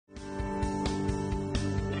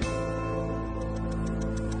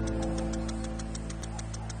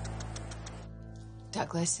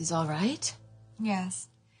Douglas is all right? Yes.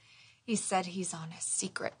 He said he's on a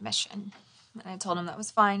secret mission. And I told him that was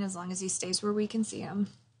fine as long as he stays where we can see him.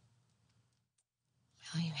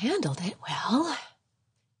 Well, you handled it well.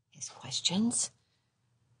 His questions.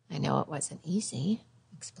 I know it wasn't easy,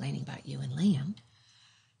 explaining about you and Liam.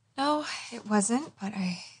 No, it wasn't, but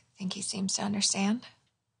I think he seems to understand.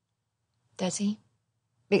 Does he?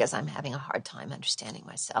 Because I'm having a hard time understanding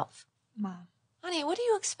myself. Mom. Honey, what do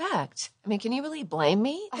you expect? I mean, can you really blame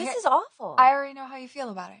me? This is awful. I already know how you feel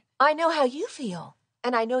about it. I know how you feel.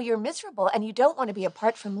 And I know you're miserable and you don't want to be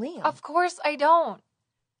apart from Liam. Of course I don't.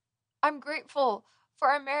 I'm grateful for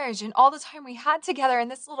our marriage and all the time we had together in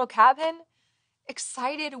this little cabin.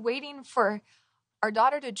 Excited, waiting for our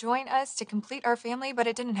daughter to join us to complete our family, but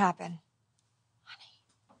it didn't happen. Honey,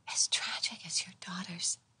 as tragic as your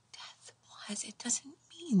daughter's death was, it doesn't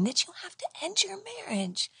mean that you have to end your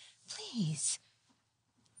marriage. Please.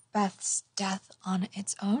 Beth's death on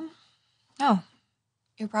its own? No.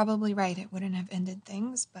 You're probably right. It wouldn't have ended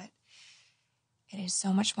things, but it is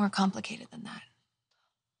so much more complicated than that.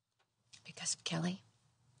 Because of Kelly?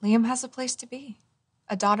 Liam has a place to be.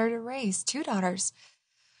 A daughter to raise. 2 daughters.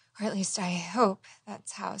 Or at least I hope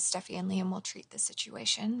that's how Steffi and Liam will treat the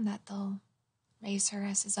situation, that they'll raise her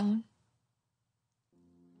as his own.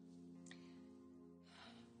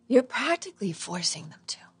 You're practically forcing them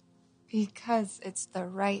to. Because it's the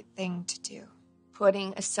right thing to do.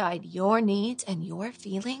 Putting aside your needs and your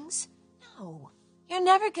feelings? No, you're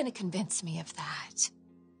never going to convince me of that.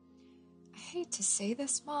 I hate to say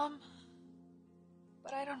this, Mom,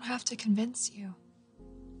 but I don't have to convince you.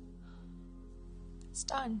 It's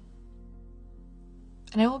done.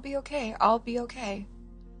 And it will be okay. I'll be okay.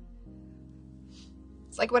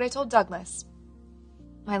 It's like what I told Douglas.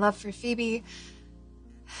 My love for Phoebe,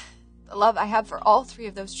 the love I have for all 3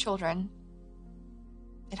 of those children,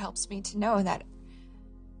 it helps me to know that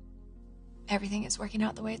everything is working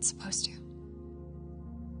out the way it's supposed to.